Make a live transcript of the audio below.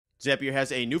Zapier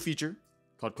has a new feature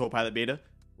called Copilot Beta.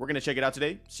 We're going to check it out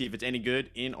today, see if it's any good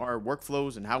in our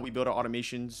workflows and how we build our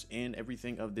automations and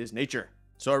everything of this nature.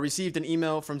 So I received an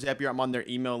email from Zapier. I'm on their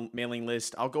email mailing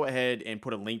list. I'll go ahead and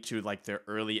put a link to like their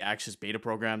early access beta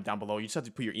program down below. You just have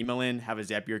to put your email in, have a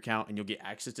Zapier account, and you'll get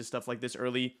access to stuff like this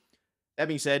early. That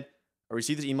being said, I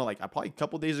received this email like probably a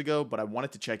couple days ago, but I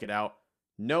wanted to check it out.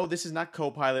 No, this is not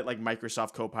Copilot like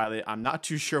Microsoft Copilot. I'm not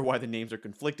too sure why the names are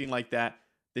conflicting like that.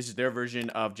 This is their version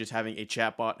of just having a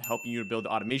chatbot helping you to build the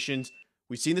automations.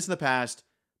 We've seen this in the past,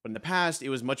 but in the past, it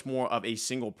was much more of a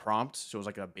single prompt. So it was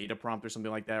like a beta prompt or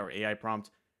something like that, or AI prompt.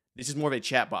 This is more of a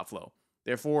chatbot flow.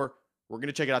 Therefore, we're going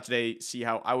to check it out today, see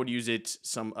how I would use it,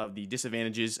 some of the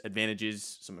disadvantages,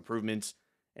 advantages, some improvements,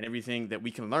 and everything that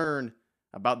we can learn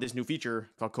about this new feature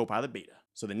called Copilot Beta.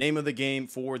 So the name of the game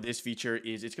for this feature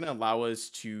is it's going to allow us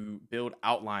to build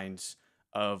outlines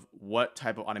of what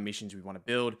type of automations we want to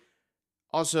build.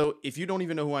 Also, if you don't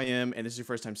even know who I am and this is your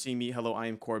first time seeing me, hello, I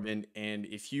am Corbin. And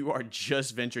if you are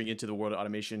just venturing into the world of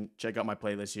automation, check out my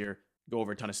playlist here. Go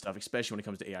over a ton of stuff, especially when it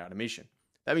comes to AI automation.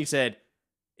 That being said,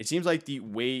 it seems like the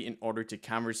way in order to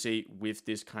conversate with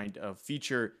this kind of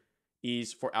feature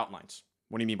is for outlines.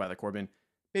 What do you mean by that, Corbin?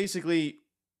 Basically,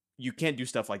 you can't do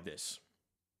stuff like this.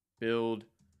 Build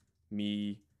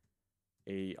me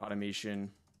a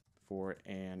automation for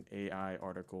an AI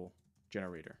article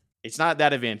generator. It's not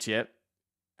that advanced yet.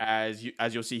 As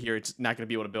you'll see here, it's not going to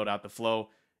be able to build out the flow.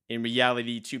 In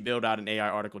reality, to build out an AI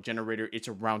article generator, it's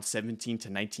around 17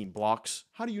 to 19 blocks.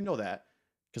 How do you know that?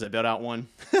 Because I built out one.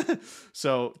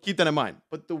 So keep that in mind.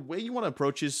 But the way you want to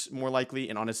approach this more likely,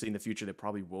 and honestly in the future, they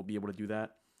probably will be able to do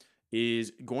that,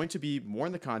 is going to be more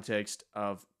in the context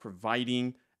of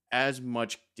providing as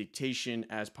much dictation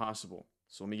as possible.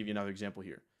 So let me give you another example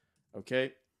here.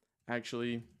 Okay,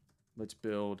 actually, let's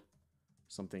build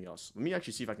something else. Let me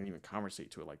actually see if I can even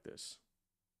conversate to it like this.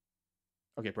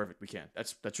 Okay, perfect. We can.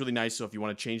 That's really nice. So if you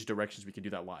want to change directions, we can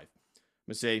do that live. I'm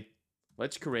going to say,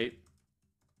 let's create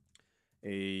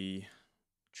a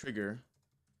trigger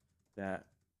that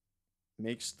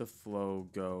makes the flow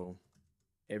go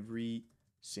every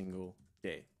single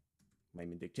day.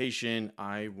 Name and dictation.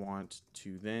 I want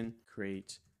to then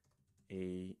create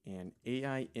an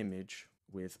AI image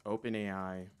with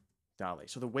OpenAI DALL-E.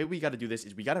 So the way we got to do this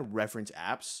is we got to reference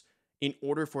apps in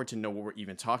order for it to know what we're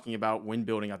even talking about when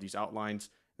building out these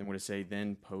outlines. Then we're going to say,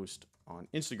 then post on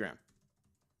Instagram.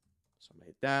 So I'm going to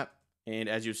hit that. And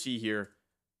as you see here,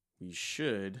 we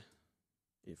should,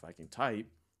 if I can type,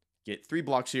 get 3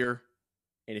 blocks here.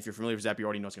 And if you're familiar with Zapier, you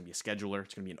already know it's going to be a scheduler.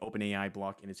 It's going to be an OpenAI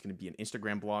block, and it's going to be an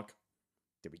Instagram block.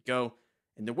 There we go.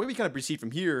 And the way we kind of proceed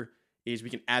from here is we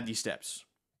can add these steps.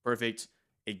 Perfect.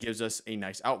 It gives us a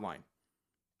nice outline.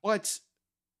 But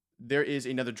there is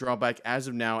another drawback as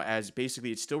of now, as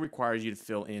basically it still requires you to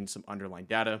fill in some underlying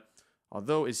data.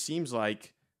 Although it seems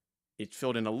like it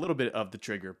filled in a little bit of the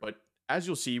trigger. But as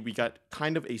you'll see, we got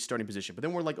kind of a starting position. But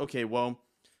then we're like, okay, well,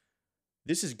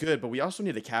 this is good, but we also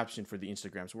need a caption for the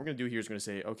Instagram. So what we're going to do here is going to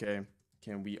say, okay,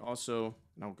 can we also,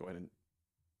 and I'll go ahead and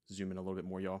zoom in a little bit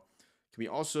more, y'all. Can we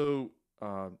also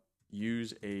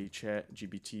use a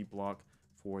ChatGPT block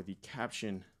for the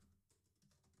caption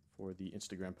for the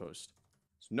Instagram post?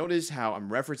 So notice how I'm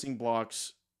referencing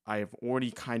blocks. I have already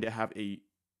kind of have a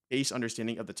base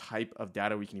understanding of the type of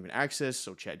data we can even access.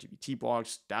 So ChatGPT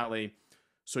blocks, DALL-E.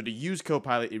 So to use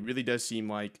Copilot, it really does seem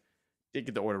like, did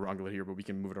get the order wrong over here, but we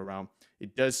can move it around.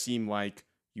 It does seem like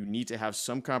you need to have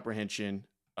some comprehension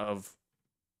of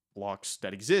blocks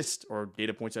that exist or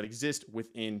data points that exist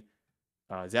within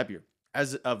Zapier.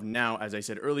 As of now, as I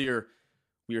said earlier,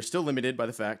 we are still limited by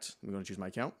the fact, I'm going to choose my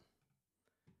account,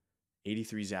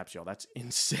 83 Zaps, y'all. That's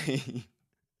insane.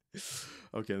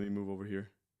 Okay, let me move over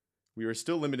here. We are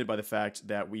still limited by the fact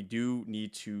that we do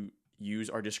need to use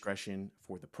our discretion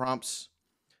for the prompts.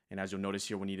 And as you'll notice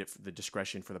here, we need it for the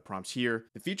discretion for the prompts here.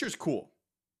 The feature is cool.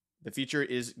 The feature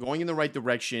is going in the right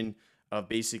direction of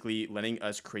basically letting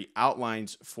us create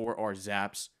outlines for our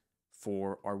Zaps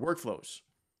for our workflows.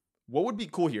 What would be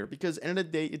cool here, because at the end of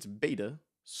the day, it's beta.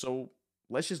 So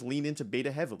let's just lean into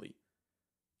beta heavily.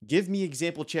 Give me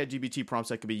example ChatGPT prompts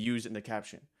that could be used in the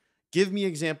caption. Give me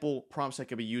example prompts that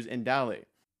could be used in DALL-E.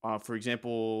 For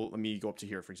example, let me go up to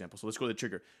here, for example. So let's go to the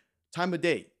trigger. Time of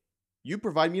day. You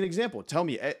provide me an example. Tell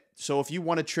me. So if you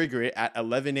want to trigger it at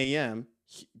 11 a.m.,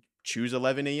 choose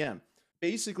 11 a.m.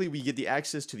 Basically, we get the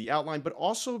access to the outline, but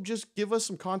also just give us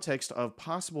some context of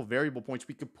possible variable points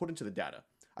we could put into the data.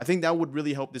 I think that would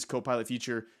really help this Copilot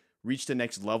feature reach the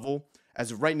next level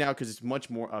as of right now, because it's much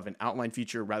more of an outline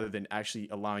feature rather than actually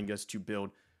allowing us to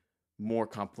build more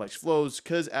complex flows.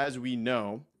 Because as we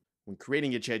know, when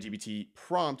creating a ChatGPT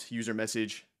prompt user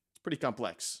message, pretty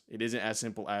complex. It isn't as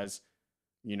simple as,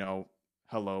 you know,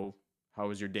 hello, how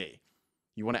was your day?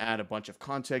 You want to add a bunch of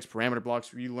context, parameter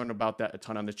blocks. You learn about that a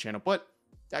ton on this channel, but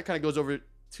that kind of goes over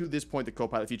to this point, the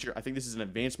Copilot feature. I think this is an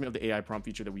advancement of the AI prompt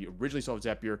feature that we originally saw with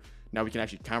Zapier. Now we can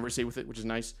actually conversate with it, which is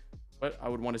nice, but I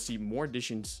would want to see more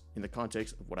additions in the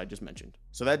context of what I just mentioned.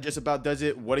 So that just about does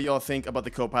it. What do y'all think about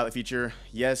the Copilot feature?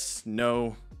 Yes,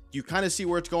 no. You kind of see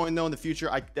where it's going though in the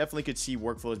future. I definitely could see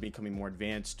workflows becoming more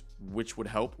advanced, which would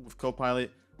help with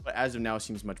Copilot, but as of now, it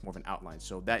seems much more of an outline.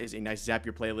 So that is a nice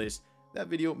Zapier playlist. That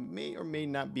video may or may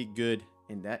not be good,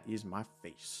 and that is my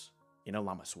face in a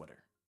llama sweater.